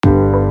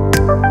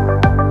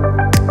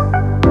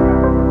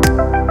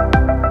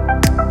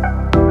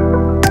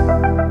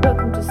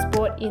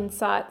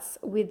Insights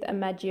with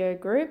Amaggio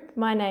Group.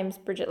 My name's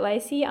Bridget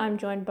Lacey. I'm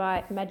joined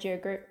by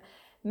Amaggio Group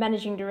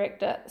Managing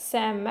Director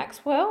Sam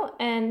Maxwell,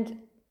 and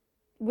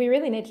we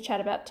really need to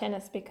chat about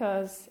tennis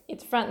because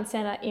it's front and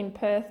centre in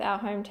Perth, our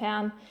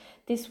hometown,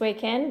 this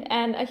weekend,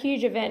 and a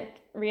huge event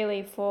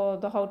really for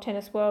the whole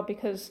tennis world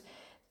because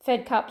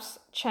Fed Cup's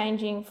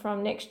changing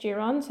from next year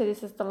on, so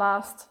this is the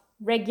last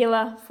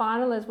regular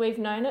final as we've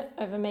known it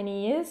over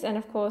many years, and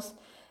of course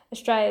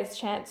Australia's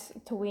chance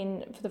to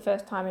win for the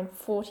first time in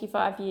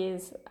 45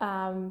 years,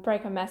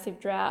 break a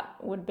massive drought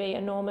would be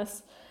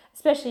enormous,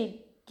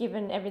 especially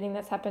given everything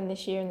that's happened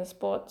this year in the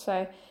sport.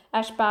 So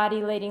Ash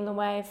Barty leading the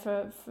way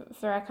for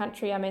our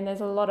country. I mean,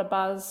 there's a lot of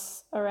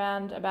buzz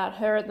around about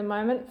her at the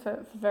moment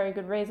for very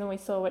good reason. We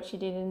saw what she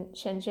did in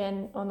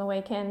Shenzhen on the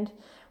weekend.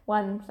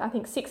 Won, I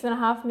think,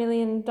 $6.5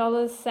 million,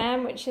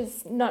 Sam, which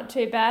is not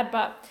too bad,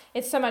 but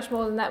it's so much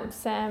more than that with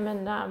Sam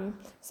and,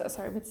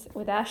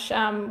 with Ash.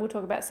 We'll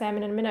talk about Sam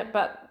in a minute,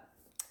 but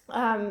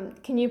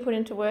can you put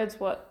into words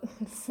what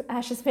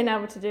Ash has been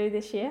able to do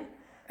this year?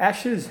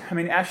 Ash's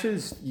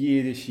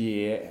year this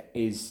year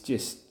is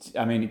just,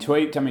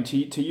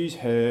 to use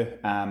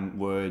her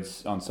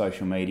words on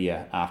social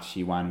media after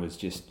she won was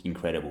just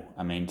incredible.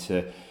 I mean,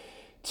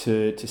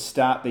 to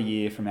start the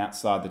year from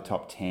outside the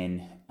top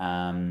 10,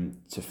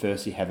 to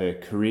firstly have a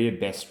career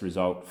best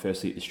result,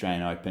 firstly at the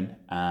Australian Open,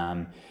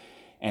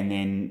 and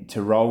then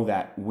to roll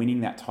that,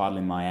 winning that title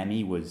in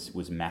Miami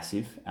was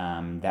massive.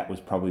 That was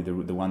probably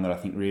the one that I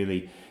think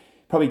really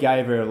probably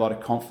gave her a lot of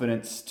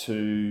confidence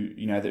to,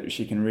 that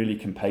she can really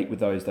compete with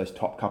those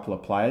top couple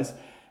of players.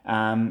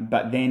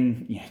 But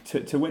then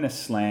to win a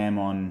slam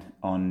on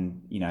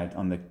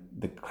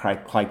the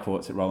clay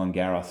courts at Roland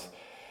Garros,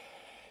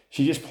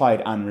 she just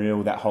played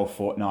unreal that whole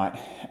fortnight,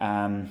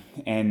 and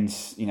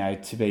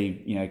to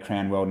be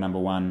crowned world number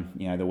one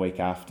the week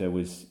after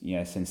was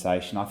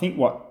sensation. I think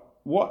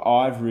what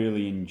I've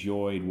really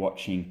enjoyed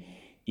watching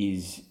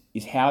is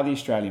how the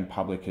Australian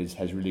public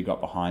has really got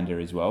behind her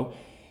as well.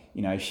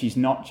 She's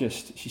not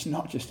just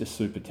a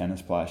super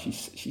tennis player.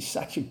 She's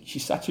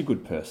such a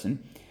good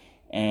person,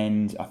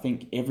 and I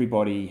think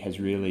everybody's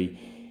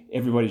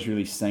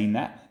really seen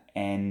that,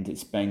 and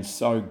it's been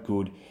so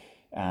good.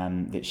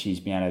 That she's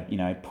been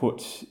able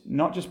to,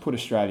 not just put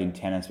Australian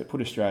tennis, but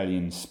put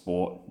Australian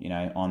sport,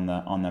 on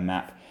the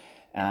map,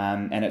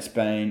 and it's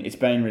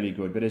been really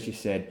good. But as you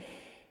said,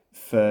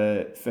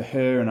 for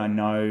her, and I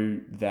know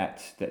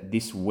that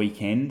this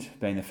weekend,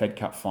 being the Fed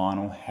Cup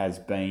final, has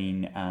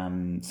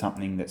been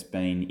something that's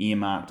been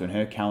earmarked on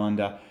her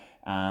calendar,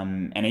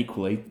 and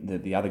equally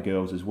the other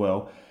girls as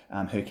well,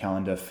 her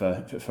calendar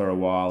for a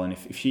while. And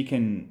if she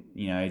can,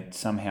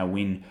 somehow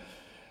win.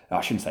 I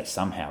shouldn't say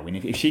somehow win.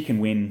 If she can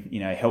win,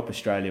 help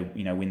Australia,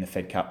 win the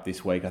Fed Cup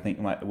this week, I think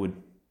it would,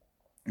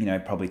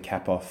 probably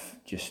cap off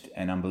just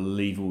an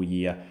unbelievable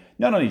year,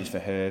 not only just for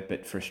her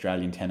but for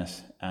Australian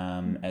tennis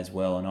as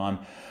well. And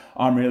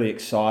I'm really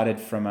excited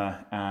from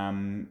a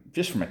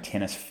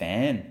tennis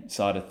fan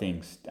side of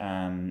things.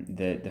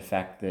 The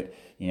fact that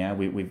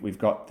we've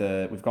got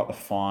the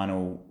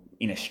final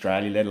in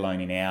Australia, let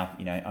alone in our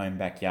own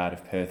backyard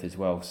of Perth as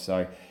well.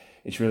 So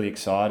it's really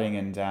exciting,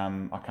 and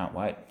I can't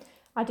wait.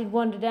 I did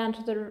wander down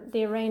to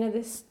the arena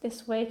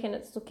this week, and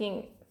it's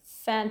looking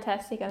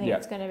fantastic. I think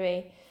It's going to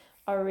be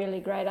a really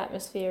great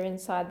atmosphere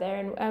inside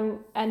there.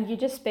 And you're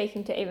just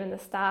speaking to even the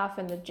staff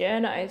and the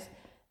journos,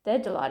 they're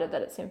delighted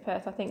that it's in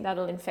Perth. I think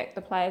that'll infect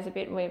the players a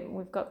bit.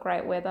 We've got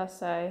great weather,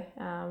 so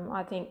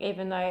I think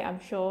even though I'm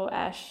sure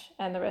Ash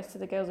and the rest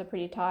of the girls are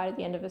pretty tired at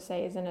the end of the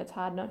season, it's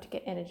hard not to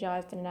get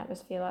energised in an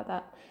atmosphere like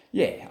that.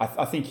 Yeah,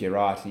 I think you're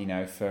right.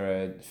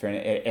 For an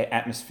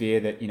atmosphere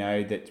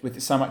that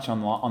with so much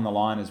on the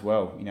line as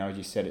well. As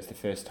you said, it's the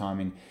first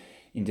time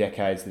in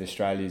decades that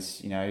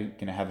Australia's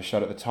going to have a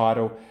shot at the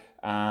title.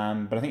 But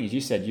I think, as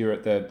you said, you were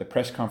at the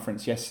press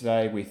conference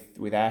yesterday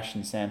with Ash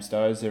and Sam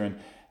Stosur, and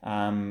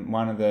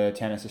one of the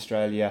Tennis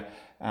Australia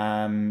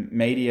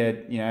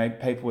media,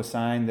 people were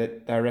saying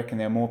that they reckon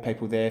there are more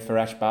people there for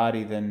Ash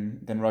Barty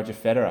than Roger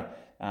Federer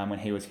when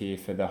he was here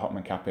for the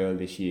Hopman Cup earlier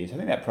this year. So I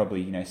think that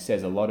probably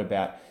says a lot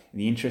about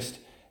the interest,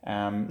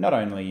 not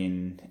only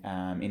in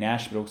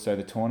Ash but also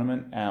the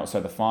tournament, also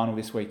the final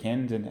this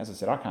weekend. And as I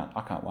said, I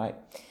can't wait.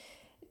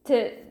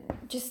 To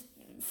just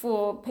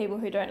for people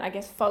who don't, I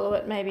guess, follow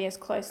it maybe as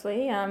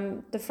closely,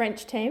 the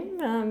French team,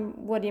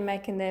 what are you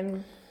making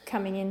them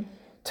coming in?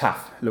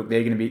 Tough. Look,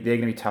 they're going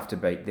to be tough to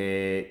beat.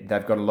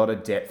 They've got a lot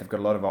of depth. They've got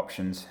a lot of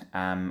options.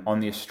 On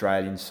the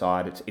Australian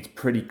side, it's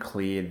pretty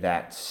clear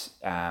that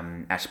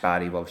Ash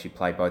Barty will obviously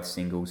play both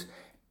singles,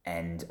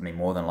 and I mean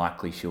more than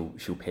likely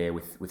she'll pair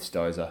with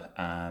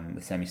Stosur,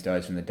 with Sammy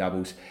Stosur in the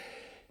doubles.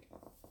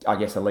 I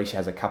guess Alicia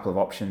has a couple of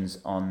options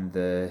on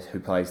who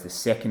plays the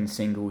second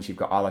singles. You've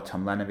got Ayla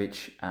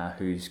Tomljanovic,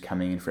 who's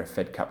coming in for a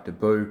Fed Cup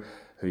debut,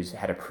 who's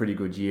had a pretty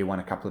good year, won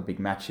a couple of big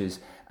matches.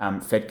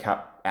 Fed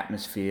Cup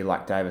atmosphere,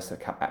 like Davis, the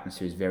Cup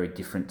atmosphere is very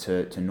different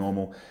to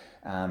normal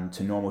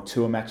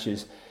tour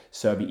matches.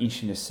 So it'll be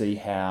interesting to see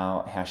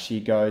how she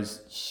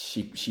goes.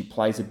 She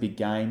plays a big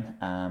game.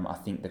 I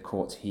think the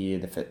courts here,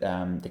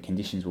 the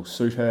conditions will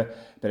suit her.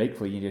 But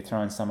equally, you need to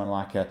throw in someone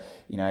like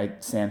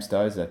Sam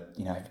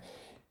Stosur.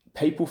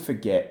 People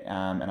forget,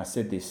 and I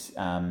said this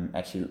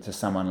actually to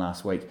someone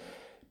last week.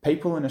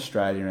 People in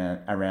Australia and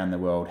around the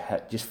world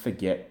just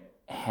forget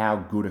how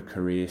good a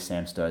career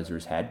Sam Stosur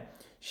has had.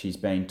 She's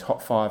been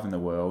top 5 in the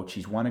world.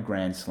 She's won a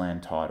Grand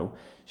Slam title.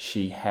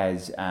 She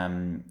has,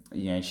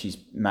 she's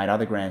made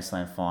other Grand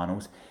Slam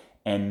finals.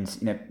 And,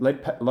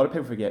 a lot of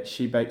people forget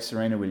she beat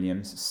Serena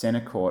Williams, centre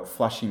court,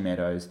 Flushing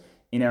Meadows,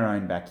 in her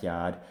own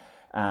backyard.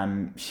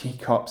 She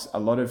cops a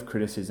lot of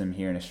criticism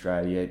here in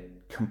Australia,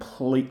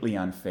 completely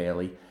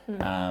unfairly,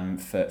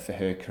 for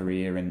her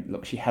career. And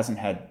look, she hasn't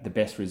had the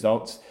best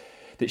results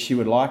that she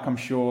would like, I'm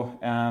sure,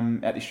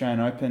 at the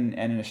Australian Open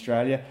and in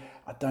Australia.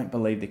 I don't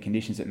believe the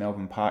conditions at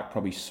Melbourne Park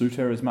probably suit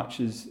her as much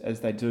as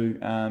they do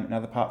in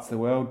other parts of the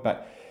world.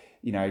 But,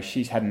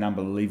 she's had an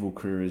unbelievable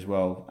career as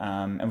well.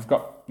 And we've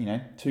got,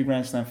 2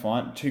 Grand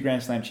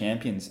Slam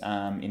champions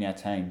in our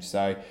team.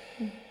 So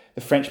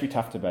the French will be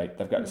tough to beat.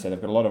 They've got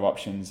a lot of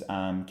options.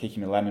 Kiki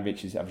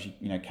Mladenovic is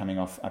obviously, coming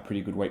off a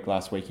pretty good week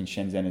last week in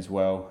Shenzhen as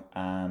well.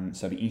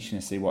 So it'll be interesting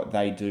to see what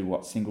they do,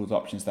 what singles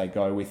options they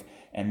go with.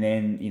 And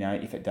then,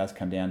 if it does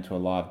come down to a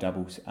live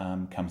doubles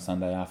come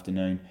Sunday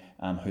afternoon,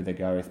 who they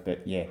go with.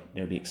 But yeah,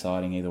 it'll be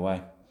exciting either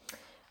way.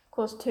 Of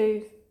course,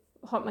 2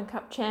 Hopman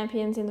Cup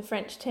champions in the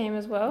French team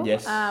as well.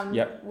 Yes,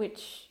 yep.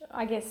 Which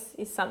I guess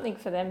is something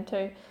for them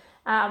too.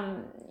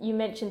 You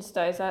mentioned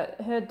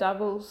Stosur. Her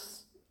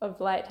doubles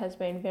of late has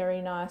been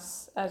very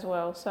nice as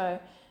well. So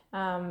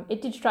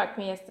it did strike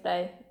me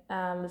yesterday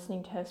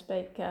listening to her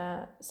speak.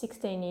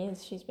 16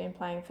 years she's been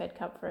playing Fed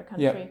Cup for her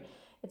country. Yep.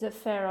 It's a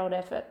fair old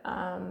effort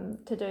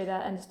to do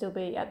that and still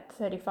be at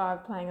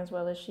 35 playing as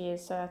well as she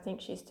is. So I think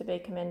she's to be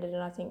commended,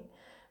 and I think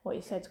what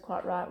you said is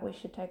quite right. We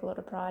should take a lot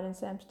of pride in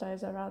Sam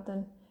Stosur rather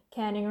than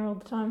canning her all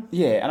the time.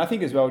 Yeah, and I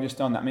think as well,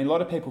 just on that, a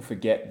lot of people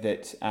forget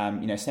that,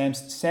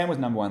 Sam was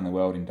number 1 in the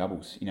world in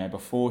doubles,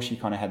 before she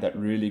kind of had that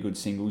really good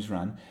singles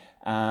run.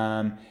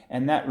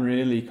 And that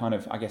really kind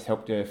of, I guess,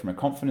 helped her from a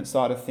confidence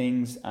side of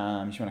things. She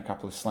won a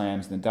couple of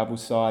slams in the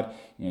doubles side.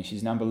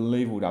 She's an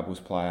unbelievable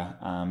doubles player.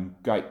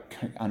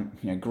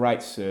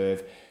 Great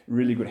serve,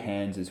 really good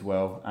hands as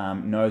well.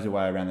 Knows her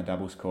way around the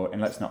doubles court.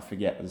 And let's not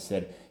forget, as I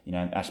said,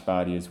 Ash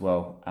Barty as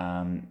well.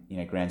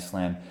 Grand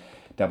Slam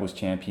doubles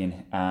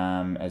champion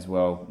as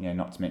well.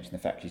 Not to mention the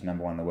fact she's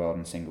number 1 in the world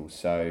in singles.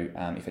 So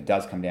if it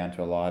does come down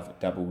to a live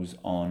doubles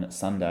on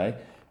Sunday,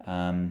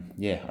 I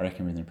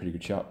reckon we're in a pretty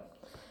good shot.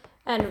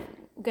 And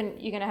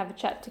you're going to have a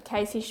chat to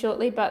Casey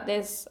shortly, but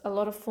there's a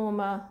lot of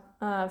former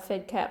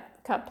Fed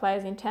Cup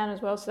players in town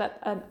as well, so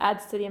that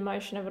adds to the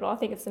emotion of it all. I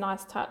think it's a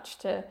nice touch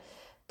to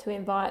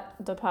invite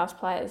the past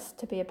players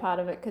to be a part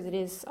of it, because it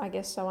is, I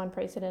guess, so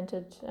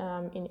unprecedented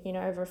in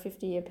over a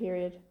 50-year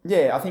period.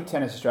 Yeah, I think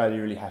Tennis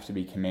Australia really have to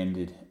be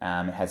commended.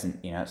 It hasn't,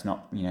 it's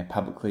not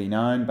publicly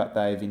known, but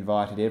they've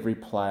invited every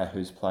player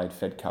who's played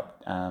Fed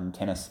Cup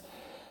tennis.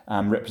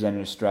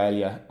 Represented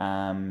Australia.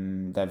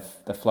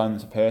 They've flown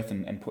them to Perth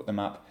and put them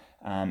up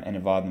and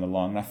invited them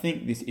along. And I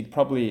think it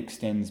probably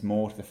extends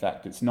more to the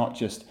fact that it's not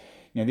just,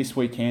 this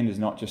weekend is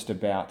not just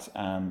about,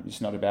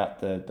 it's not about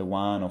the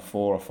 1 or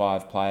 4 or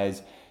 5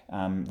 players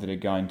that are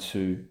going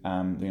to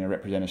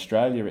represent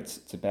Australia.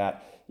 It's about,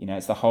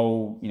 it's the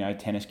whole,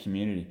 tennis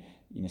community.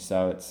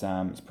 So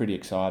it's pretty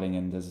exciting.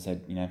 And as I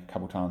said, a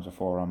couple of times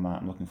before,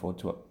 I'm looking forward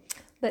to it.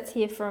 Let's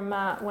hear from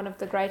one of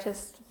the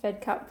greatest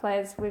Fed Cup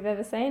players we've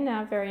ever seen,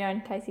 our very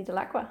own Casey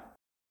Dell'Acqua.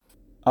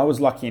 I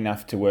was lucky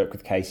enough to work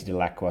with Casey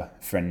Dell'Acqua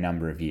for a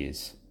number of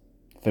years.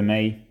 For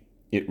me,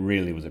 it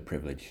really was a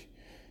privilege.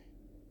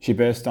 She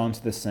burst onto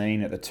the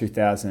scene at the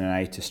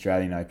 2008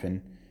 Australian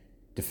Open,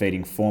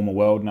 defeating former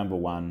world number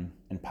 1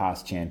 and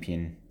past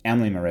champion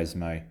Emily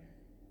Mauresmo,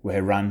 where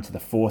her run to the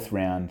 4th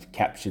round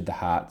captured the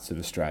hearts of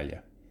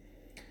Australia.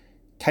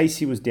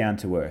 Casey was down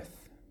to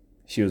earth.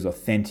 She was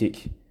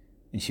authentic,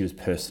 and she was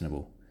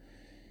personable.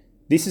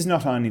 This is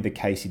not only the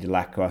Casey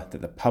Dell'Acqua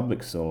that the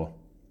public saw,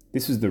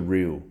 this was the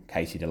real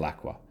Casey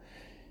Dell'Acqua.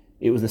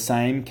 It was the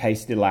same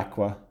Casey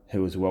Dell'Acqua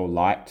who was well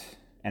liked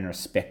and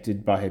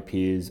respected by her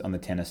peers on the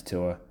tennis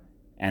tour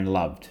and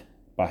loved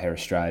by her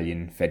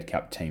Australian Fed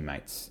Cup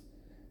teammates.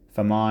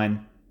 For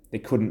mine, there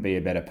couldn't be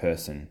a better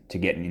person to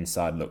get an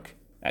inside look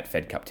at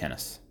Fed Cup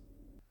tennis.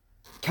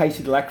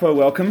 Casey Dell'Acqua,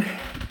 welcome. Hi,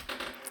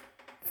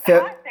 Sam.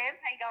 How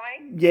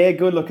you going? Yeah,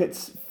 good. Look,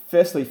 it's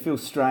firstly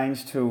feels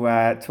strange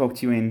to talk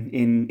to you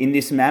in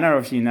this manner.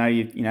 Obviously,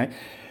 you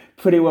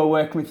pretty well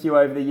working with you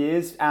over the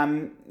years.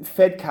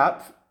 Fed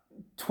Cup,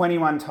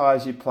 21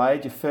 ties you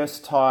played. Your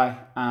first tie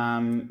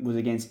was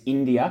against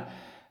India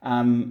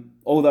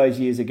all those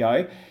years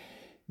ago.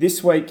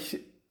 This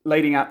week,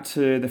 leading up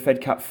to the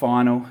Fed Cup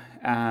final,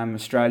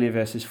 Australia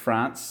versus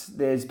France,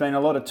 there's been a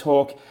lot of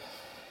talk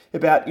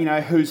about,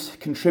 who's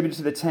contributed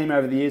to the team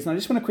over the years. And I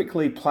just want to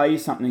quickly play you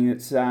something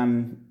that's,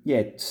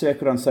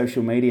 circled on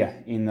social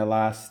media in the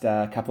last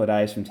couple of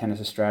days from Tennis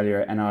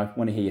Australia, and I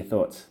want to hear your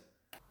thoughts.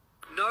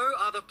 No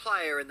other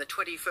player in the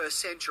 21st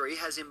century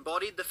has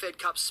embodied the Fed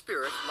Cup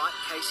spirit like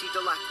Casey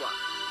Dellacqua.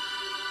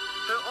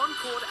 Her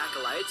on-court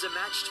accolades are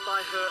matched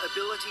by her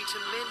ability to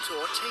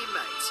mentor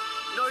teammates,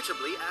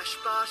 notably Ash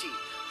Barty,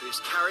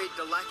 who's carried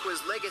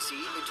Dellacqua's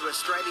legacy into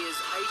Australia's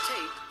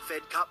 18th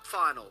Fed Cup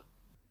final.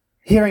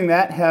 Hearing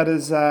that, how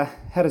does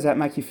that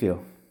make you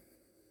feel?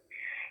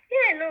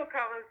 Yeah, look,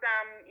 I was,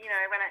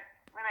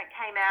 when it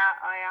came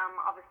out, I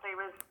obviously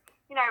was,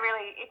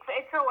 really,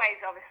 it's always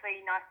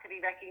obviously nice to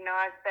be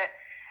recognised, but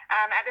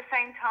at the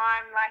same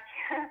time, like,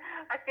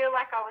 I feel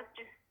like I was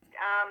just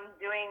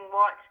doing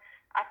what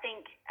I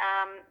think,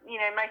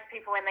 most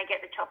people when they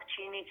get the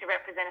opportunity to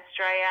represent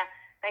Australia,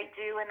 they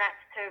do, and that's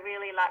to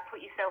really like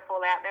put yourself all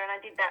out there. And I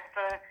did that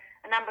for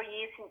a number of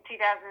years since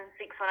 2006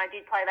 when I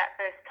did play that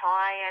first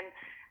tie. And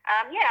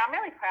I'm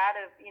really proud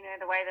of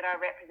the way that I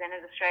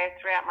represented Australia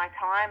throughout my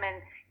time,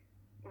 and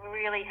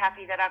really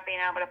happy that I've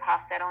been able to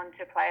pass that on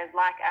to players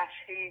like Ash,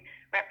 who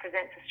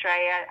represents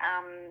Australia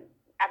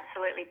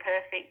absolutely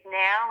perfect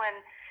now. And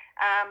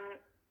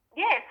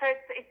so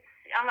it's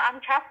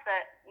I'm chuffed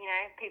that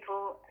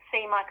people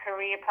see my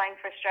career playing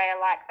for Australia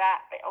like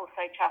that, but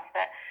also chuffed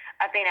that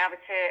I've been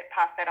able to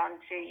pass that on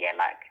to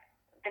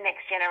the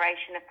next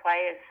generation of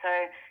players. So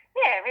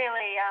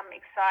really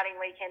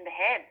exciting weekend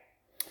ahead.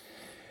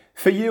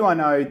 For you, I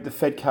know the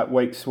Fed Cup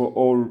weeks were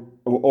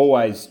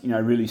always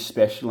really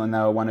special, and they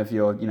were one of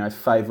your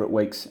favourite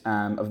weeks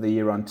of the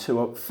year on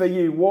tour. For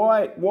you,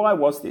 why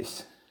was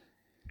this?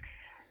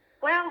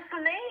 Well,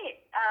 for me,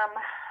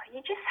 you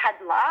just had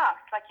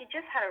laughs. Like, you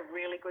just had a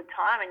really good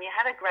time and you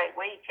had a great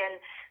week. And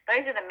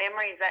those are the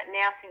memories that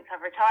now, since I've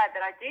retired,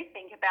 that I do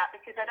think about,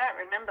 because I don't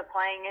remember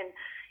playing in,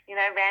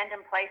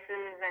 random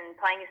places and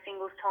playing a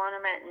singles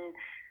tournament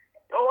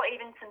or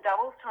even some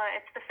doubles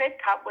tournament. It's the Fed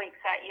Cup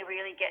weeks that you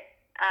really get,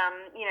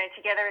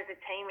 together as a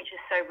team, which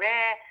is so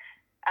rare.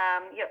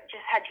 You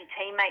just had your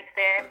teammates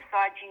there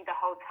beside you the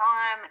whole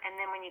time. And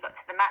then when you got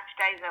to the match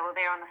days, they were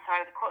there on the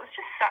side of the court. It was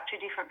just such a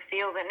different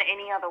feel than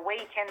any other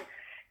week. And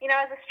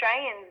as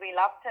Australians, we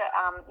love to,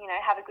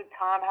 have a good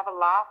time, have a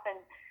laugh. And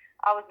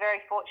I was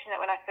very fortunate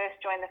when I first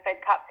joined the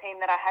Fed Cup team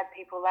that I had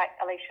people like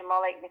Alicia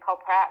Molik,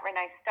 Nicole Pratt,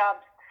 Renee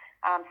Stubbs,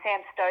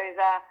 Sam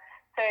Stosur.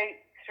 So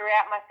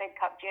throughout my Fed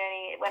Cup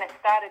journey, when it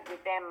started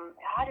with them,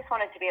 I just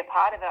wanted to be a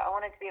part of it. I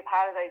wanted to be a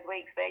part of those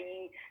weeks where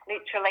you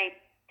literally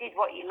did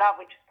what you love,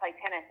 which is play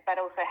tennis,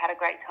 but also had a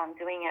great time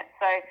doing it.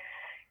 So,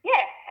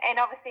 and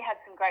obviously had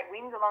some great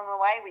wins along the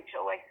way, which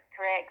always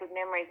create good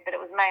memories, but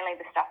it was mainly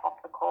the stuff off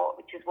the court,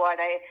 which is why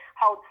they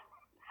hold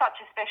such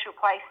a special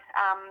place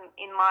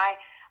in my,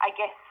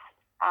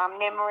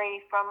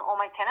 memory from all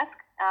my tennis,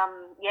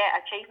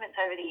 achievements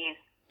over the years.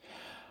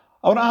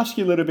 I want to ask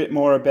you a little bit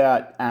more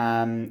about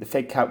the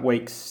Fed Cup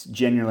weeks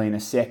generally in a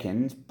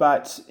second,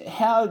 but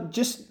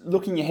just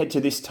looking ahead to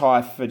this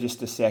tie for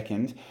just a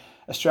second,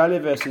 Australia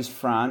versus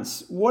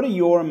France, what are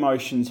your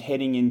emotions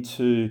heading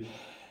into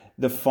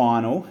the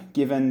final,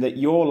 given that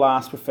your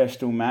last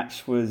professional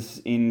match was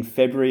in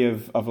February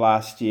of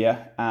last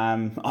year,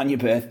 on your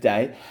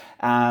birthday,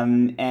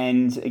 and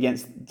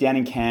down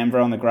in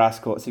Canberra on the grass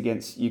courts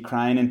against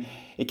Ukraine, and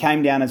it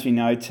came down, as we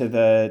know, to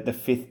the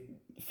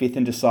fifth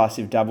and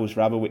decisive doubles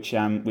rubber, which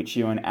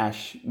you and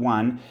Ash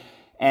won.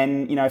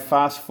 And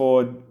fast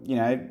forward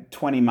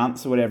 20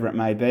 months or whatever it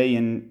may be,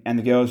 and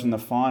the girls in the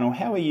final.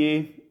 How are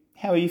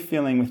you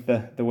feeling with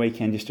the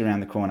weekend just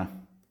around the corner?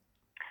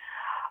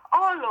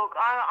 Oh, look,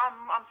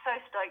 I'm so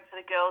stoked for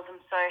the girls.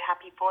 I'm so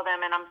happy for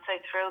them, and I'm so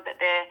thrilled that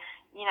they're,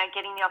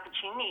 getting the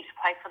opportunity to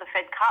play for the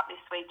Fed Cup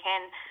this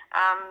weekend.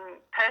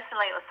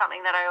 Personally, it was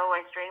something that I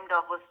always dreamed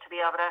of, was to be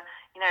able to,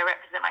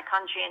 represent my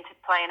country and to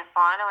play in a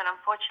final. And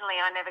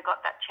unfortunately, I never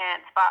got that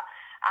chance. But,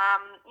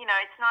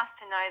 it's nice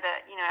to know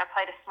that, I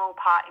played a small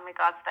part in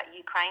regards to that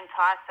Ukraine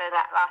tie. So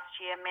that last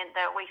year meant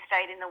that we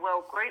stayed in the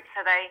World Group.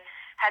 So they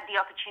had the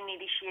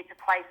opportunity this year to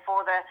play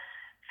for the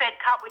Fed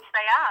Cup, which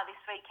they are this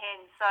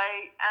weekend. So,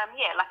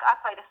 I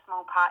played a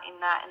small part in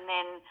that. And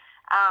then,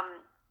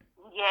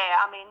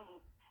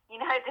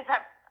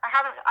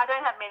 I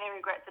don't have many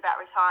regrets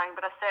about retiring,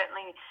 but I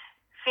certainly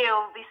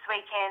feel this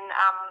weekend,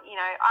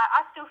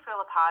 I still feel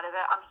a part of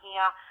it. I'm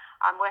here.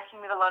 I'm working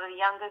with a lot of the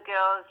younger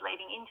girls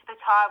leading into the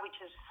tie, which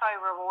is so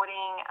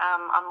rewarding.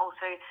 I'm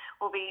also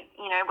will be,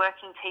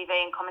 working TV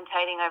and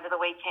commentating over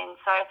the weekend.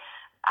 So,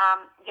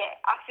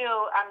 I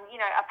feel,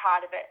 a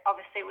part of it.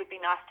 Obviously, it would be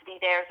nice to be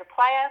there as a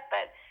player,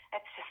 but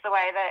it's just the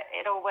way that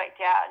it all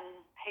worked out, and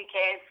who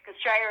cares? Because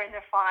Australia are in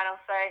the final,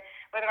 so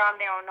whether I'm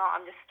there or not,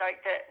 I'm just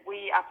stoked that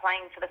we are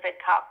playing for the Fed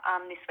Cup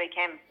this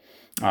weekend.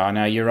 Oh,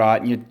 no, you're right.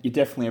 You're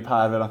definitely a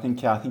part of it. I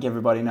think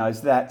everybody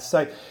knows that.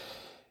 So,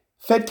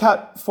 Fed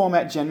Cup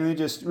format generally,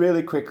 just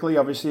really quickly,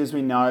 obviously, as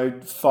we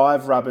know,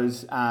 5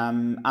 rubbers.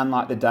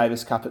 Unlike the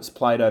Davis Cup, it's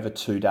played over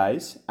 2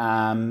 days.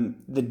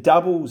 The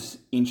doubles,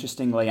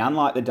 interestingly,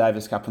 unlike the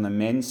Davis Cup on the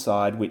men's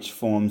side, which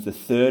forms the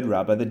 3rd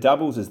rubber, the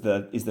doubles is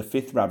the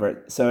 5th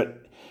rubber. So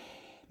it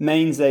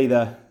means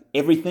either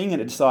everything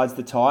and it decides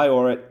the tie,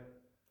 or it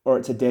or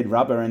it's a dead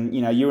rubber. And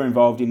you were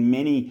involved in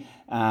many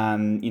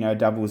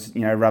doubles,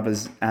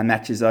 rubbers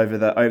matches over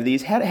the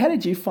years. How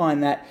did you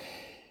find that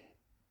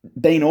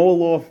being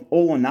all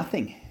or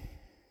nothing?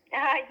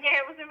 Yeah,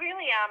 it was a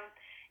really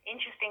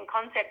interesting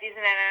concept,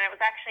 isn't it? And it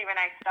was actually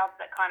Renee Stubbs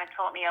that kind of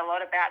taught me a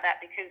lot about that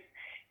because,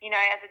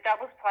 as a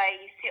doubles player,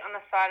 you sit on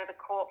the side of the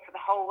court for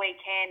the whole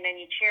weekend and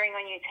you're cheering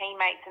on your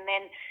teammates, and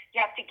then you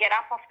have to get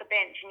up off the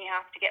bench and you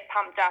have to get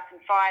pumped up and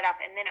fired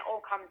up, and then it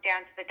all comes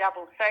down to the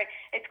doubles. So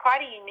it's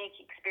quite a unique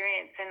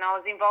experience, and I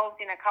was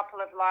involved in a couple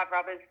of live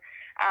rubbers.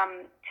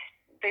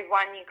 The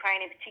one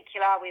Ukraine in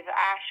particular with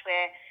Ash,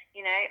 where,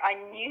 I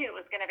knew it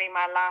was going to be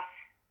my last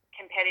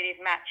competitive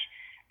match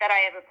that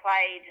I ever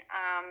played.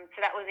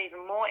 So that was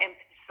even more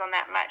emphasis on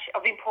that match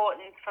of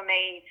importance for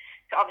me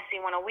to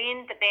obviously want to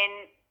win. But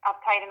then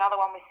I've played another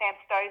one with Sam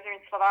Stosur in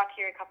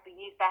Slovakia a couple of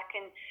years back,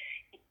 and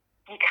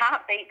you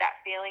can't beat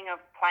that feeling of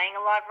playing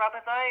a live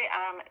rubber though.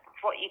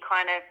 It's what you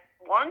kind of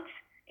want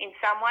in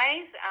some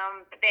ways.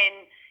 But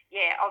then,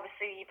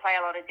 obviously you play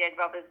a lot of dead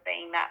rubbers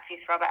being that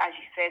fifth rubber, as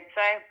you said.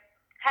 So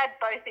had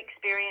both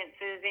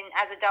experiences. And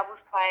as a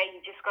doubles player,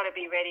 you just got to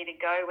be ready to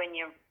go when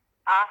you're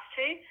asked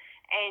to,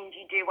 and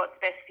you do what's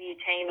best for your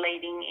team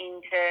leading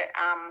into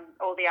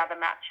all the other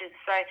matches.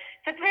 So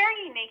it's a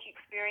very unique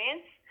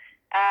experience,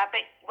 but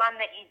one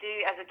that you do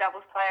as a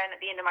doubles player, and at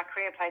the end of my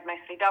career played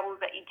mostly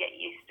doubles, that you get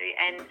used to,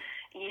 and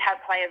you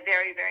have play a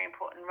very, very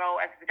important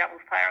role as the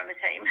doubles player on the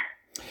team.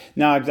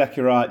 No,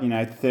 exactly right.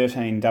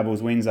 13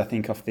 doubles wins, I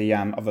think, off the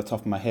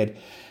top of my head,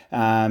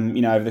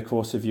 over the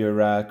course of your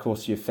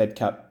Fed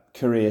Cup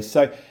career.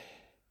 So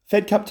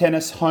Fed Cup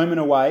tennis, home and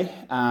away.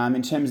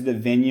 In terms of the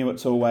venue,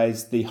 it's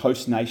always the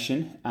host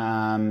nation.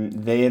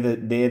 They're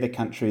the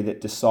country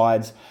that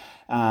decides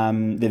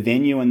the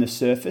venue and the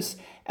surface.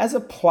 As a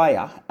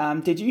player,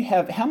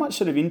 how much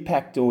sort of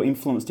impact or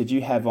influence did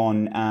you have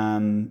on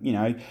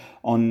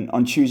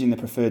choosing the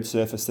preferred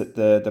surface that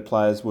the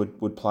players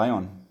would play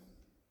on?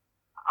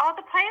 Oh,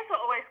 the players were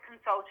always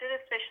consulted,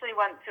 especially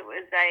once it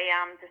was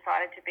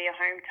decided to be a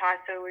home tie.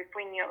 So if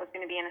we knew it was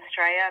going to be in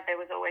Australia, there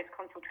was always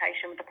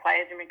consultation with the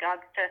players in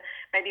regards to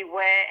maybe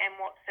where and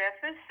what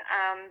surface.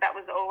 That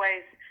was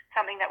always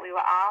something that we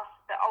were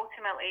asked. But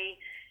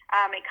ultimately,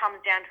 it comes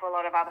down to a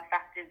lot of other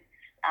factors: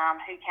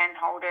 who can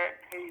hold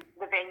it,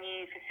 the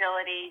venue,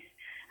 facilities.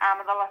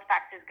 A lot of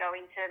factors go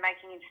into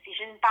making a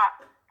decision.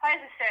 But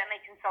players are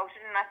certainly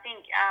consulted, and I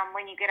think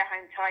when you get a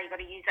home tie, you've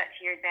got to use that to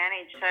your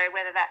advantage. So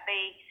whether that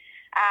be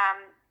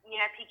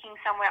picking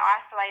somewhere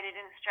isolated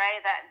in Australia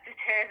that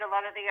deters a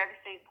lot of the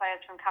overseas players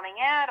from coming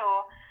out,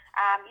 or,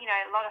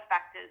 a lot of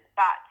factors.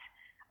 But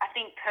I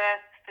think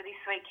Perth for this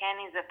weekend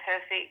is a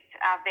perfect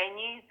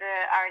venue. The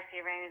RAC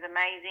Arena is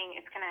amazing.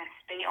 It's going to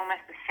be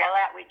almost a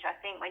sellout, which I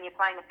think when you're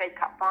playing the Fed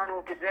Cup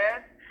final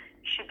deserves.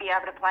 You should be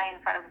able to play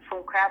in front of a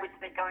full crowd, which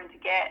they're going to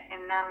get.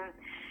 And,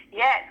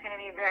 it's going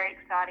to be a very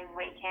exciting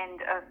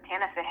weekend of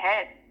tennis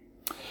ahead.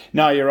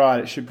 No, you're right.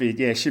 It should be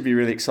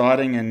really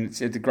exciting, and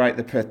it's great.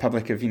 The Perth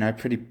public have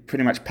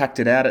pretty much packed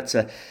it out. It's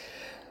a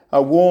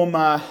warm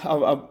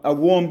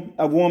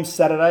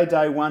Saturday,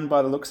 day one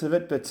by the looks of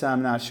it. But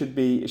no, it should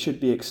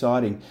be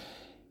exciting.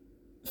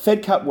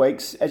 Fed Cup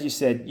weeks, as you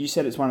said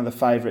it's one of the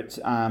favourites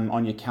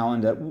on your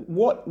calendar.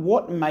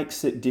 What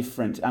makes it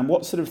different? And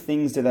what sort of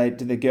things do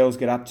the girls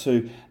get up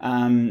to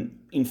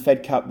in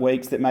Fed Cup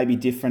weeks that may be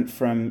different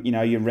from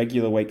your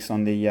regular weeks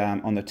on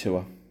the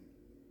tour?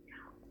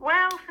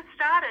 Well, for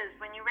starters,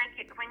 when you're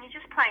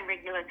just playing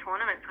regular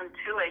tournaments on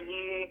tour,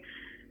 you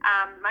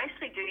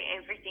mostly do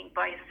everything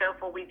by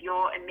yourself or with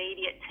your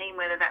immediate team,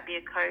 whether that be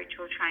a coach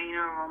or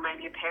trainer or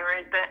maybe a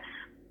parent. But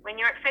when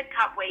you're at Fed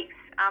Cup weeks,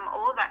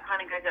 all of that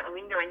kind of goes out the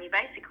window, and you're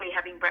basically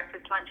having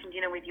breakfast, lunch and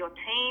dinner with your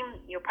team.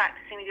 You're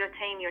practicing with your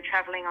team. You're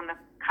travelling on the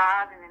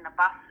cars and in the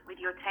bus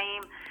with your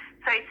team.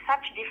 So it's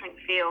such a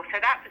different feel. So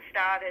that, for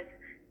starters,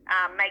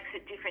 makes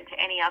it different to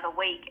any other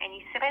week. And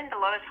you spend a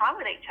lot of time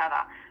with each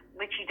other,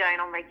 which you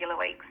don't on regular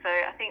weeks. So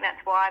I think that's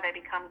why they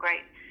become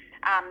great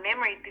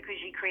memories, because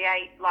you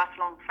create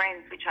lifelong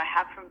friends, which I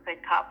have from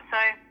Fed Cup. So,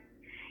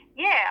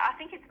 yeah, I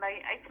think it's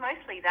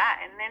mostly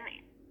that.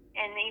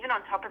 And even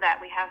on top of that,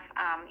 we have,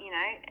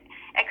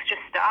 extra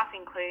staff,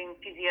 including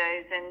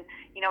physios and,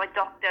 a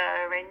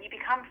doctor, and you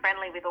become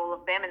friendly with all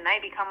of them and they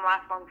become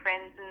lifelong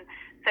friends. And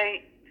so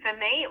for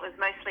me, it was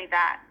mostly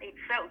that. It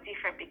felt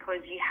different because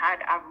you had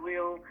a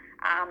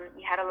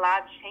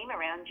large team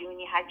around you, and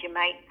you had your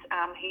mates,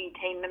 your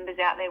team members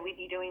out there with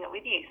you, doing it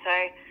with you.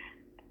 So,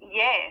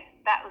 yeah,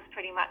 that was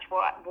pretty much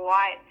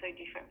why it's so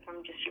different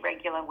from just your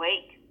regular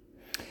week.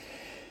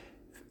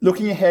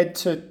 Looking ahead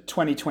to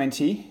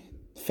 2020,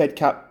 Fed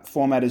Cup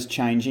format is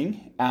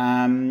changing.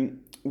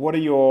 What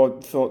are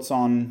your thoughts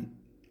on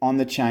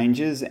the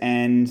changes?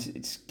 And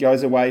it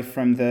goes away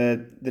from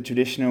the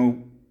traditional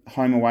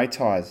home and away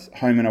ties.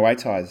 Yeah,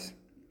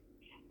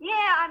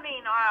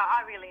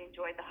 I really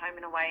enjoyed the home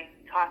and away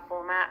tie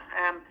format.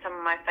 Some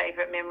of my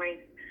favourite memories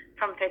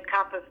from Fed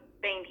Cup have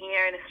been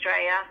here in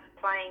Australia,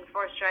 playing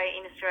for Australia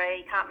in Australia.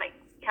 You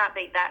can't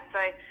beat that. So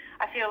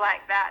I feel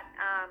like that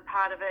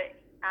part of it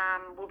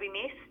will be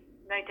missed,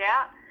 no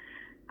doubt.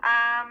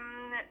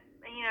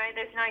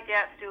 There's no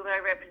doubt still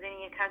though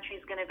representing your country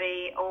is going to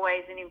be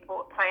always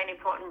play an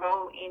important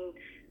role in,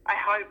 I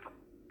hope,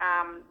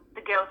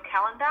 the girls'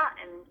 calendar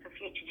and for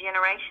future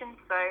generations.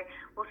 So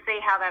we'll see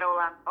how that all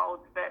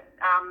unfolds. But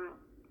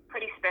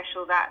pretty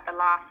special that the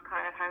last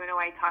kind of home and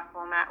away type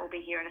format will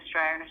be here in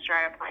Australia, and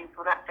Australia playing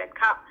for that Fed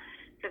Cup.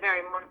 It's a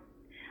very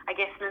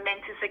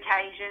momentous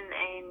occasion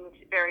and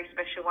very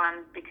special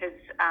one because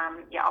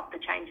of the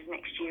changes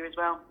next year as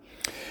well.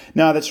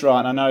 No, that's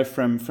right. I know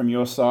from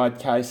your side,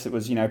 Case, it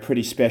was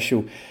pretty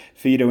special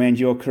for you to end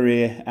your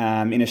career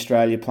in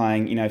Australia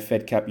playing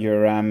Fed Cup.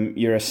 You're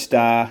a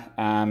star.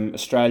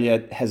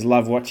 Australia has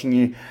loved watching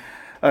you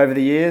over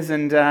the years,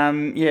 and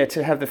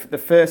to have the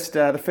first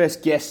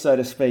guest, so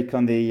to speak,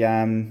 on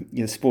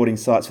the sporting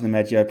sites of the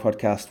Maggio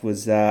podcast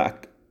was a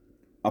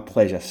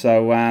pleasure.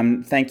 So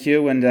thank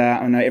you, and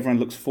I know everyone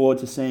looks forward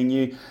to seeing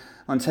you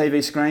on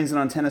TV screens and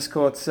on tennis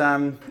courts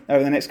over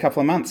the next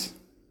couple of months.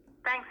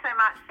 Thanks so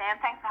much, Sam.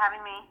 Thanks for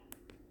having me.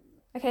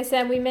 Okay,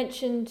 Sam, we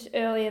mentioned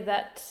earlier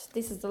that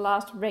this is the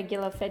last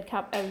regular Fed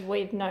Cup as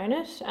we've known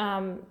it.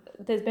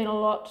 There's been a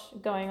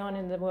lot going on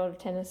in the world of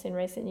tennis in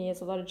recent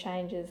years, a lot of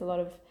changes, a lot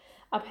of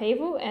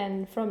upheaval,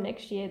 and from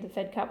next year the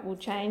Fed Cup will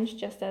change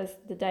just as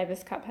the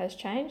Davis Cup has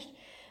changed.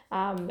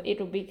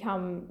 It'll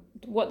become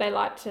what they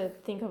like to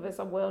think of as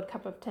a World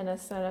Cup of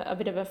tennis, and a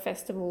bit of a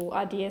festival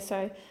idea.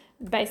 So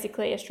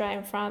basically Australia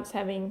and France,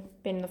 having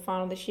been in the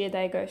final this year,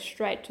 they go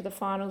straight to the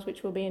finals,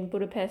 which will be in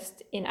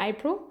Budapest in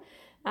April.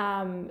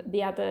 Some of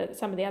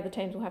the other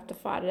teams will have to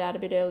fight it out a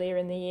bit earlier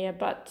in the year.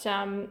 But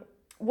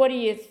what do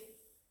you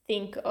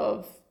think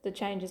of the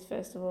changes,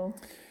 first of all?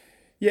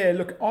 Yeah,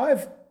 look, I'm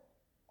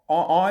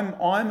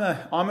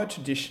a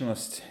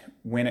traditionalist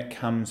when it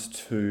comes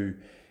to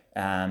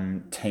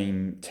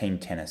team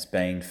tennis,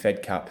 being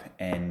Fed Cup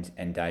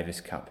and Davis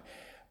Cup.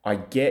 I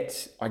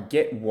get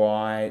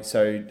why.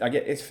 So I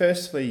get it's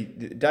firstly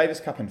the Davis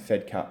Cup and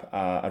Fed Cup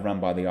are run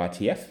by the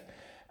ITF.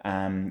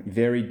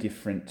 Very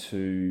different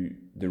to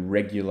the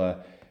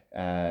regular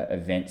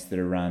events that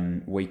are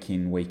run week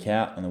in, week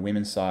out. On the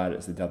women's side,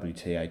 it's the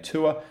WTA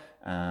Tour,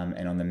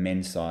 and on the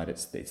men's side,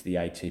 it's the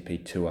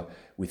ATP Tour,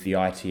 with the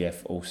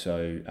ITF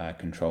also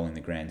controlling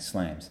the Grand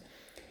Slams.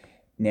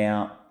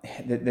 Now,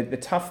 the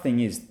tough thing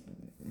is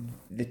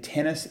the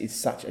tennis is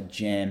such a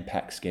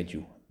jam-packed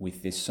schedule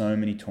with there's so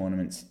many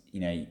tournaments,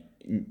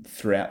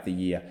 throughout the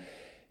year.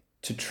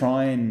 To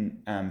try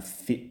and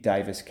fit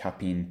Davis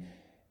Cup in,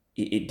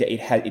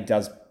 it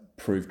does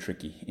prove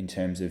tricky in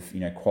terms of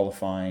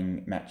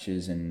qualifying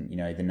matches and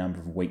the number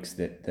of weeks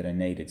that are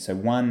needed. So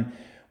one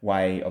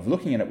way of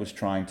looking at it was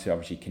trying to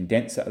obviously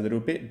condense it a little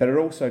bit, but it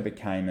also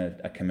became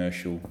a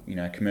commercial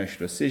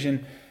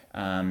decision,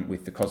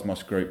 with the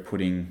Cosmos Group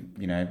putting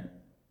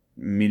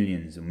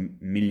millions and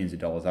millions of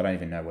dollars, I don't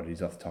even know what it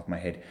is off the top of my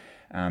head,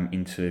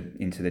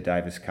 into the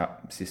Davis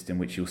Cup system,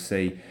 which you'll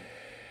see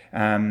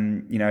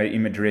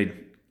in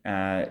Madrid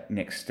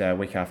next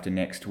week after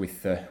next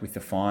with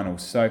the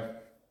finals. So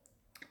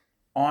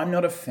I'm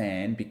not a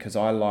fan because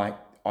I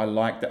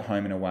like that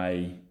home and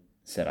away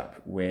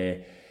setup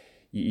where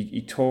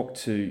you talk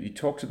to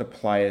the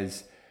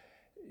players,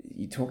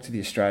 you talk to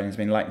the Australians. I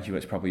mean, Leighton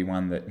Hewitt's probably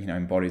one that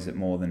embodies it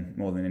more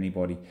than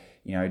anybody.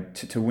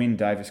 To win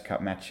Davis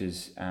Cup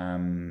matches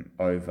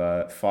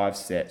over 5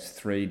 sets,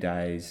 3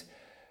 days,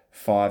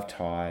 5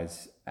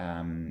 ties.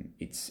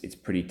 It's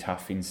pretty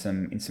tough in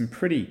some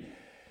pretty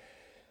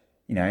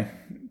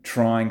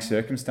trying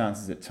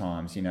circumstances at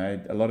times.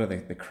 A lot of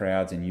the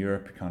crowds in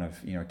Europe are kind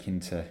of akin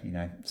to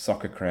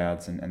soccer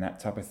crowds and that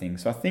type of thing.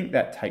 So I think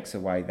that takes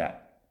away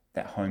that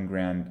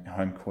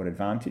home court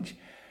advantage.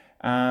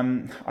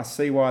 I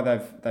see why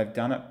they've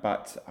done it,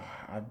 but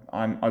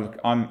I'm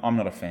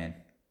not a fan.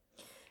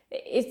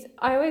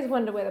 I always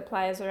wonder where the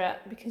players are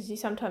at, because you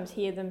sometimes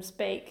hear them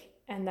speak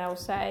and they'll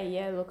say,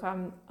 "Yeah, look,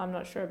 I'm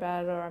not sure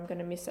about it, or I'm going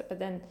to miss it." But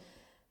then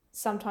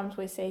sometimes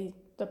we see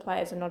the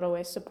players are not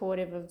always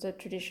supportive of the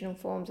traditional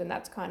forms, and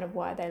that's kind of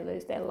why they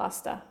lose their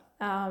luster.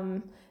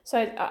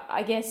 So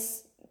I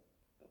guess,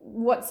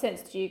 what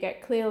sense do you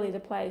get? Clearly, the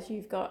players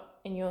you've got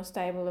in your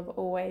stable have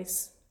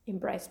always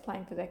embraced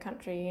playing for their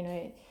country.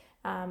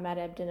 Matt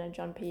Ebden and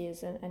John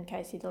Peers and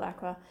Casey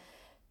Delacroix,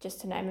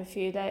 just to name a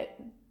few.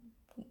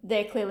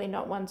 They're clearly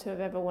not ones who have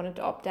ever wanted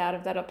to opt out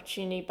of that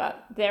opportunity,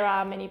 but there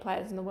are many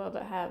players in the world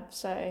that have.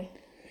 So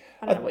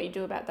I don't know what you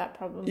do about that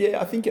problem. Yeah,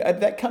 I think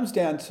that comes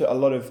down to a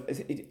lot of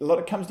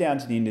it comes down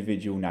to the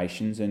individual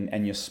nations,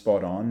 and you're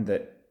spot on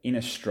that in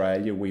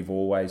Australia we've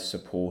always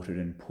supported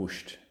and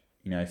pushed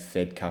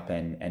Fed Cup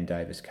and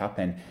Davis Cup,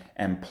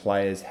 and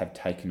players have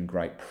taken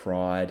great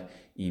pride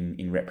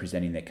in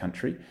representing their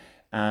country.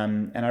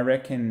 And I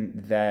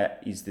reckon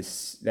that is the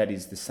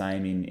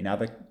same in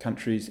other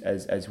countries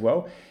as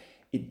well.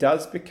 It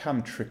does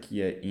become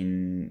trickier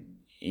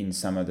in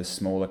some of the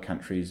smaller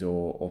countries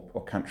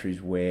or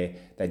countries where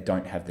they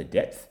don't have the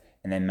depth,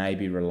 and they may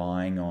be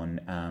relying on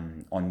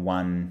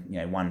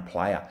one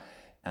player,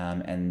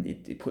 and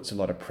it puts a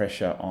lot of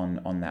pressure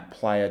on that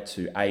player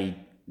to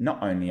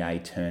not only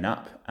turn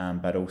up,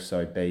 but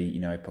also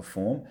B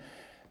perform.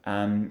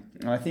 And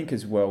I think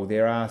as well,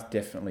 there are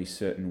definitely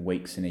certain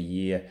weeks in a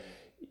year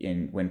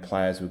when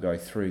players will go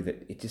through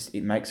that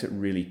it makes it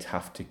really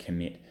tough to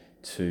commit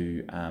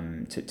to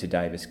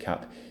Davis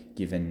Cup,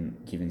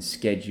 given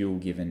schedule,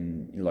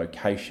 given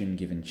location,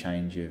 given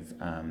change of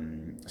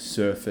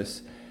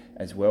surface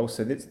as well.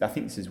 So I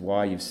think this is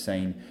why you've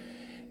seen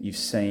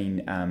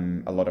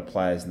a lot of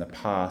players in the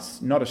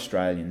past, not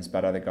Australians,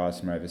 but other guys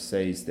from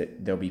overseas,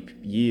 that there'll be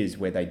years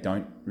where they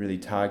don't really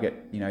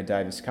target,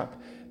 Davis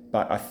Cup.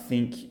 But I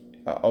think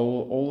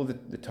all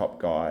of the top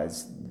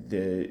guys,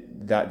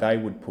 that they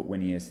would put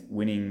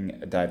winning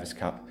a Davis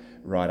Cup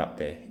right up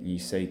there. You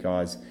see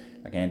guys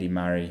like Andy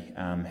Murray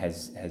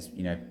has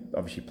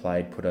obviously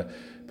put a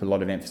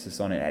lot of emphasis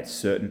on it at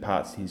certain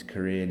parts of his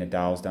career.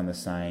 Nadal's done the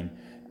same.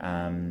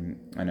 I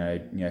know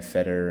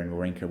Federer and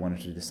Wawrinka wanted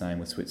to do the same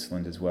with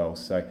Switzerland as well.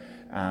 So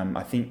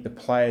I think the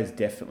players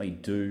definitely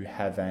do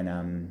have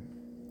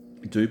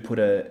do put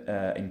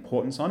a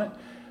importance on it.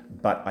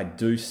 But I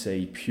do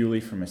see, purely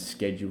from a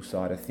schedule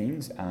side of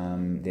things,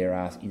 there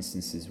are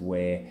instances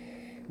where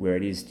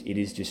it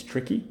is just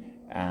tricky.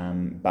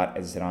 But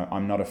as I said,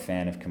 I'm not a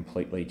fan of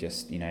completely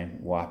just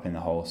wiping the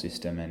whole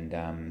system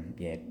and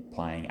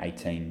playing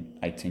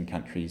 18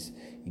 countries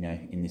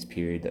in this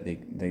period that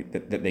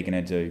they're going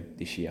to do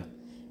this year.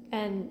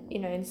 And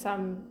in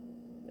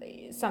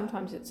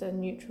sometimes it's a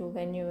neutral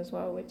venue as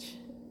well, which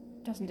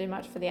doesn't do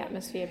much for the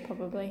atmosphere,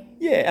 probably.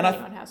 Yeah, and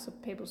depending on how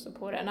people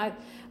support it. And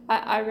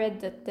I read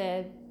that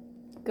they've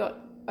got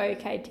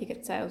okay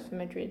ticket sales for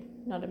Madrid,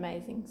 not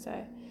amazing.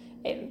 So,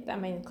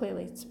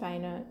 clearly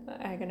Spain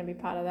are going to be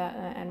part of that,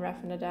 and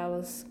Rafa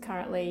Nadal is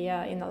currently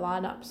in the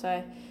lineup.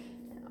 So,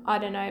 I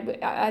don't know,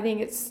 but I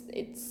think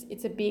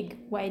it's a big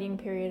waiting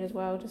period as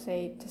well to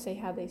see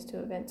how these two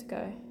events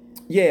go.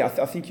 Yeah,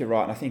 I think you're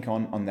right, and I think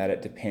on that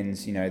it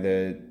depends.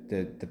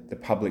 The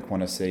public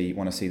want to see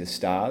the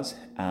stars,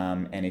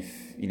 and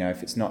if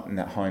it's not in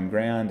that home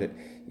ground,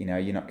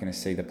 you're not going to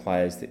see the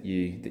players that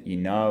you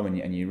know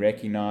and you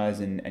recognise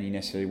and you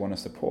necessarily want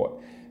to support.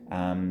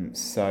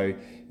 So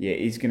yeah,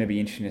 it's going to be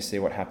interesting to see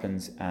what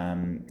happens.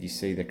 You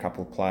see the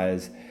couple of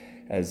players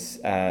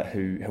as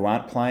who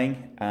aren't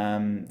playing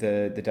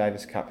the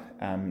Davis Cup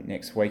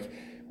next week,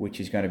 which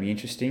is going to be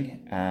interesting.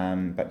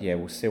 But yeah,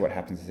 we'll see what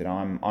happens.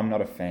 I'm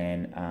not a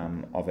fan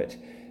of it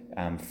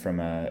from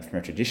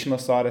a traditional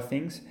side of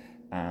things,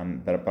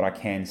 but I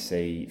can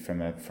see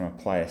from a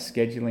player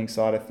scheduling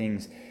side of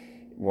things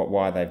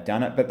why they've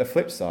done it. But the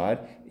flip side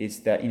is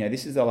that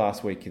this is the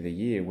last week of the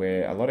year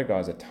where a lot of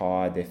guys are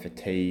tired, they're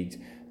fatigued,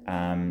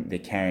 they're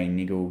carrying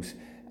niggles.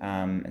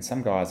 And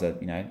some guys are,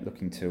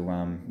 looking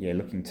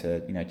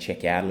to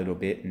check out a little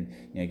bit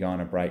and go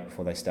on a break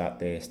before they start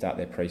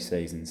their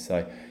pre-season.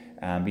 So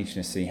be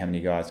interesting to see how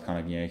many guys kind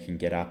of can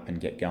get up and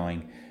get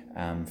going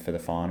for the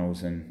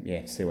finals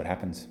and see what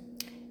happens.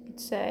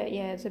 It's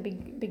a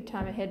big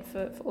time ahead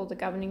for all the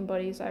governing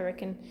bodies, I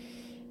reckon.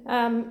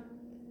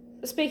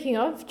 Speaking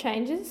of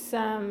changes,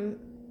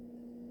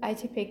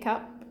 ATP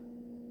Cup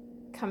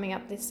coming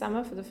up this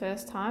summer for the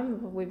first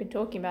time. We've been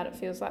talking about it,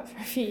 feels like, for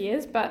a few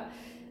years, but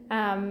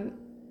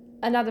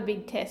another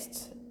big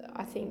test,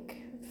 I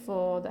think,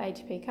 for the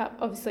ATP Cup.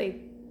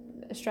 Obviously,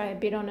 Australia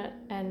bid on it,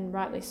 and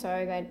rightly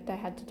so. They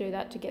had to do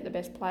that to get the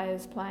best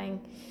players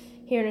playing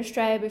here in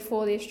Australia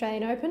before the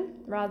Australian Open,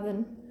 rather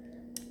than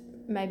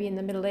maybe in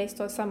the Middle East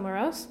or somewhere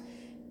else.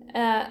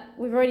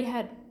 We've already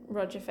had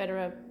Roger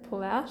Federer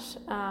pull out,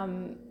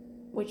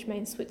 which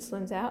means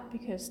Switzerland's out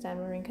because Stan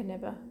Wawrinka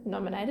never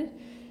nominated.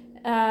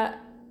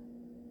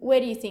 Where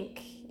do you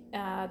think the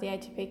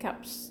ATP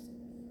Cup's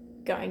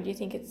going? Do you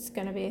think it's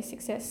going to be a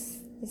success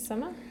this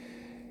summer?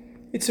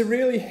 It's a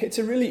really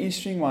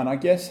interesting one. I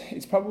guess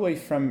it's probably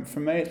from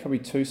me. It's probably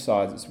two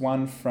sides. It's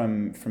one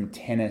from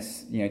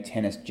tennis,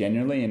 tennis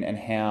generally, and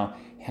how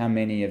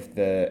many of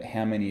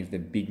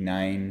the big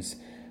names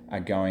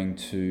are going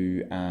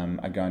to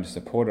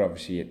support it.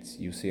 Obviously,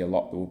 you'll see a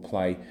lot that will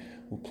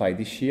play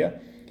this year.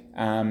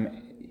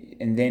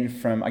 And then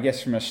from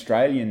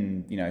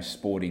Australian,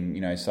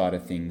 sporting, side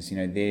of things,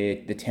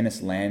 the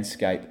tennis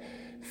landscape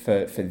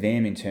for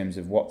them in terms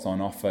of what's on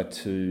offer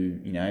to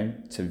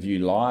view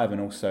live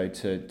and also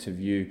to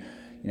view,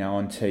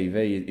 on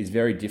TV is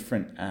very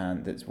different.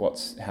 That's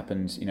what's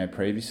happened,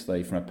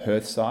 previously from a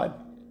Perth side.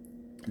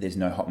 There's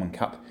no Hopman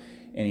Cup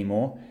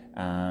anymore.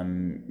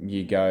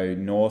 You go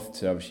north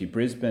to obviously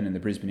Brisbane and the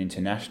Brisbane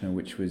International,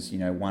 which was,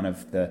 one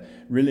of the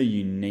really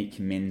unique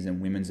men's and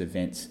women's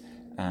events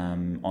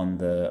on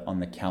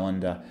the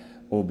calendar,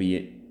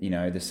 albeit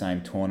the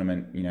same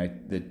tournament,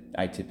 the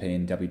ATP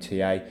and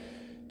WTA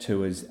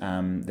tours.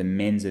 The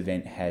men's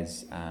event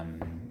is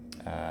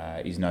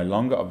no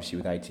longer, obviously,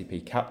 with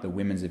ATP Cup. The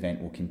women's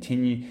event will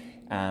continue.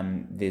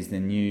 There's the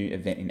new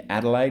event in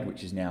Adelaide,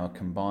 which is now a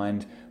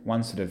combined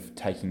one, sort of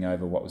taking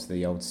over what was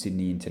the old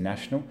Sydney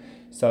International.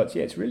 So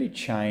it's really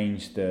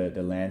changed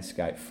the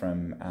landscape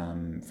from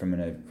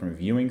a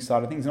viewing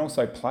side of things, and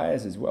also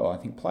players as well. I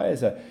think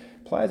players are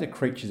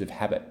creatures of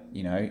habit,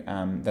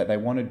 that they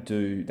want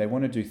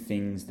to do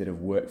things that have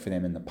worked for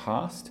them in the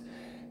past,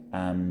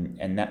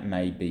 and that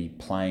may be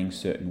playing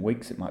certain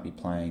weeks, it might be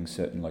playing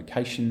certain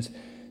locations.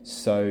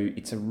 So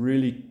it's a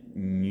really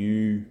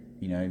new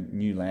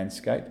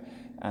landscape.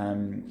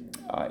 And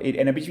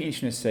it'll be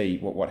interesting to see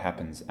what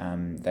happens.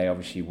 They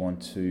obviously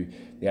want to,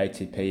 the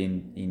ATP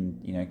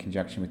in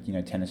conjunction with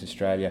Tennis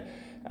Australia,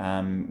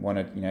 want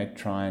to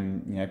try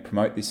and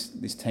promote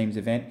this team's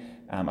event.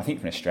 I think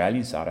from an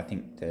Australian side, I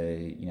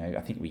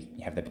think we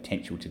have the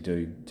potential to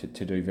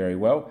do very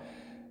well.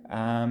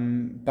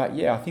 But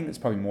yeah, I think it's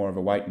probably more of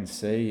a wait and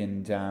see,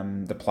 and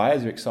the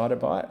players are excited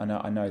by it.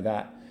 I know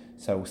that.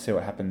 So we'll see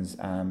what happens.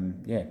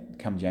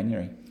 Come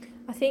January.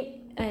 I think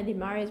Andy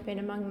Murray has been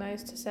among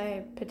those to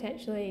say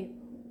potentially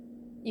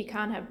you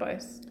can't have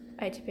both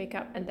ATP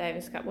Cup and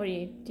Davis Cup. Do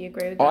you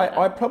agree with that?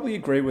 I probably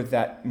agree with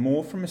that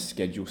more from a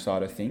schedule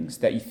side of things.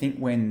 That you think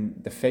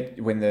when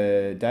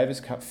the Davis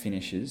Cup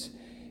finishes,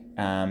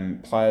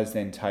 players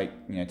then take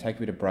a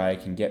bit of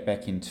break and get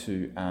back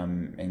into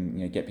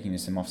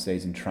some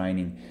off-season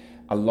training.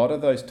 A lot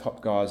of those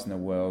top guys in the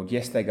world,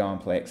 yes, they go and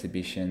play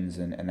exhibitions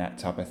and that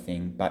type of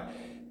thing, but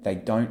they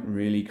don't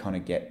really kind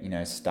of get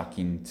stuck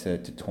into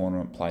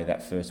tournament play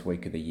that first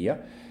week of the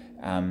year.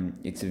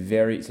 It's a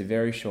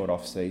very short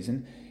off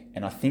season,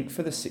 and I think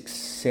for the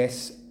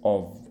success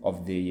of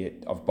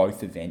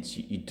both events,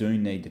 you do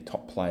need the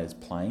top players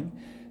playing,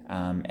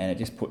 and it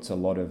just puts a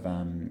lot of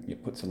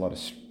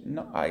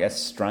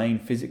strain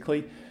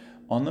physically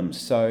on them.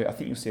 So I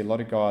think you'll see a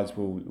lot of guys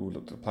will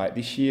look to play it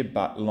this year,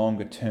 but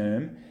longer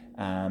term,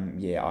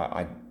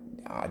 I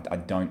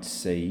don't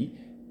see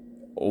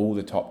all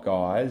the top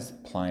guys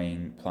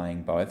playing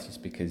both,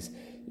 just because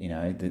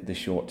the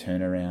short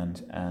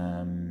turnaround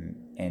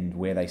and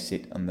where they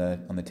sit on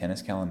the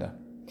tennis calendar.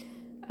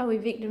 Are we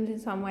victims in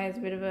some ways, a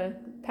bit of a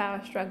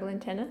power struggle in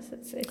tennis?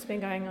 It's been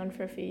going on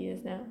for a few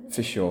years now.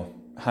 For sure,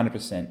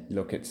 100%.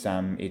 Look, it's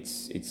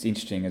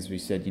interesting, as we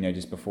said,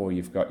 just before.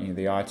 You've got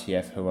the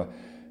ITF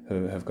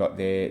who have got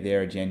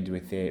their agenda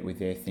with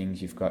their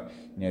things. You've got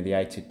the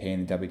ATP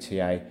and the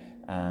WTA.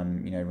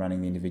 Running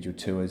the individual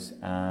tours,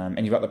 and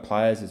you've got the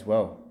players as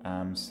well.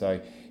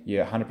 So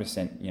you're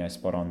 100%,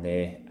 spot on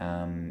there.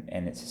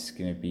 And it's just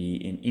going to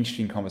be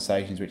interesting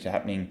conversations which are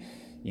happening,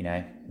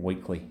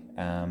 weekly,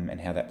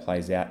 and how that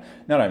plays out,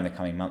 not over the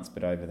coming months,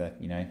 but over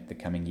the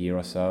coming year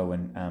or so,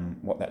 and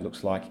what that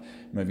looks like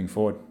moving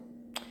forward.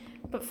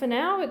 But for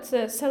now, it's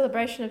a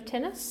celebration of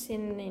tennis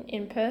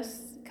in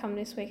Perth come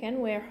this weekend.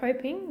 We're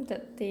hoping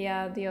that the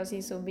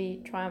Aussies will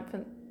be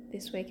triumphant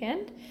this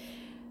weekend.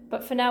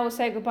 But for now, we'll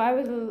say goodbye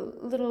with a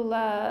little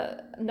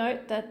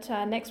note that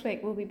next week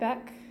we'll be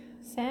back,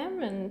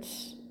 Sam. And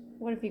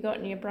what have you got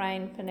in your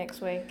brain for next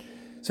week?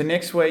 So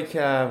next week,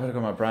 what have I got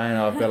in my brain?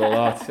 I've got a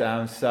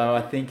lot. So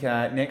I think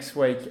next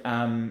week,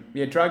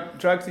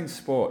 drugs in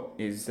sport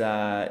is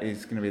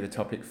going to be the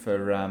topic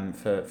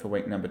for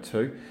week number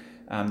 2.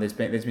 There's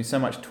been so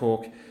much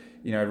talk,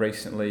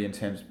 recently in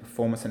terms of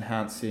performance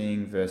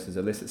enhancing versus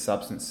illicit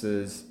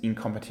substances, in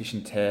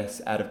competition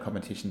tests, out of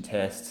competition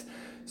tests.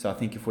 So I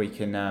think if we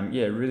can,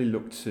 really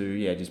look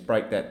to, just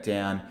break that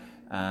down,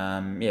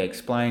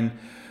 explain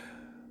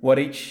what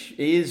each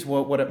is,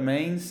 what it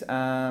means,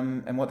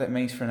 and what that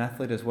means for an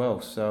athlete as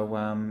well.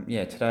 So,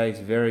 today's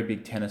very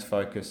big tennis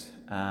focus,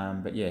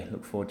 but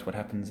look forward to what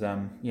happens,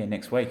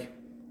 next week.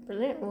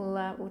 Brilliant.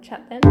 We'll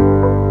chat then.